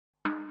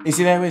Nes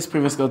I ddewis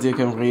Mhrifysgol De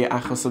Cymru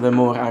achos oedd e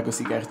mor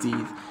agos I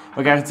Gaerdydd.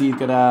 Mae Gaerdydd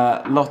gyda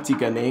lot I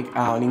gynnig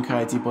a o'n i'n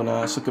credu bod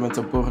yna shwt gymaint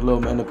o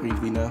bwrlwm yn y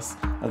brifddinas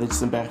a dde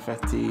jyst yn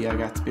berffeth I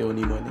ag at be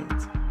o'n i'n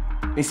mwynhau.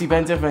 Nes I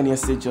benderfynu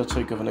astudio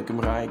trwy gyfrwng y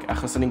Gymraeg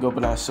achos o'n i'n gwybod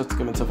yna shwt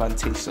gymaint o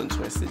fanteision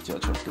trwy astudio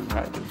trwy'r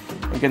Gymraeg.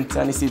 Yn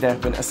gyntaf nes I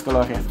dderbyn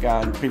ysgoloriaeth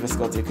gan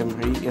Mhrifysgol De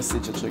Cymru I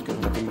astudio trwy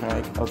gyfrwng y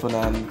Gymraeg. Oedd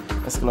hwnna'n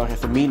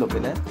ysgoloriaeth o 1000 o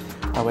bunnau.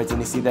 A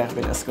wedyn nes I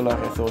dderbyn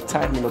ysgoloriaeth o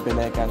 3000 o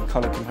bunnau gan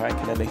Coleg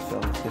Cymraeg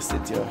Cenedlaethol I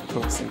astudio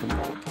cwrs yn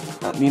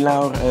Gymraeg. Ni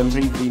lawr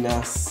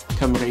Mhrifddinas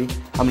Cymru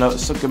am lawr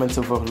shwt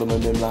gymaint o fwrlwm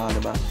yn mynd mlaen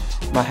yma.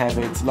 Mae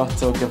hefyd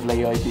lot o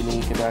gyfleoedd I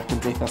ni gyda'r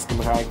Gymdeithas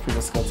Gymraeg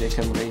Mhrifysgol De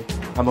Cymru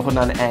a mae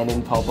hwnna'n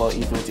enyn pobl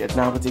I ddod I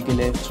adnabod ei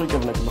gilydd trwy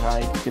gyfrwng y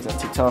Gymraeg gyda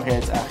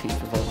tutoriaid a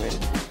chyfforddwyr,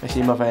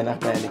 felly mae fe'n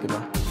arbennig yma.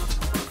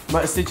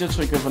 Mae astudio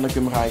trwy gyfrwng y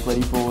Gymraeg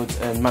wedi bod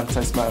yn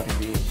mantais mawr I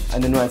fi,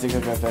 yn enwedig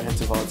ar gyfer y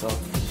dyfodol.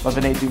 Mae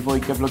fe'n neud I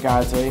fwy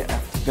gyflogadwy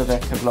ar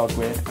gyfer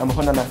cyflogwyr, a mae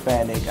hwnna'n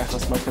arbennig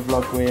achos mae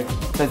cyflogwyr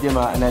dyddiau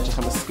yma yn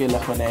edrych am y sgil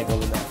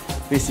ychwanegol yna,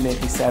 beth sy'n ei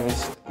chi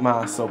sefyll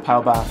mas o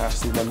pawb arall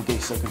sydd yn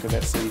ymgeisio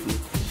gyfer swyddi.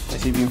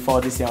 Felly fi'n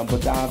ffodus iawn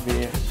bod da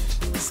fi'r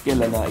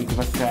sgil yna I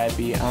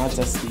gyfathrebu a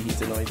dysgu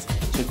hyd yn oed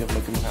trwy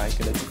gyfrwng y Gymraeg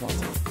gyda'r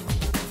dyfodol.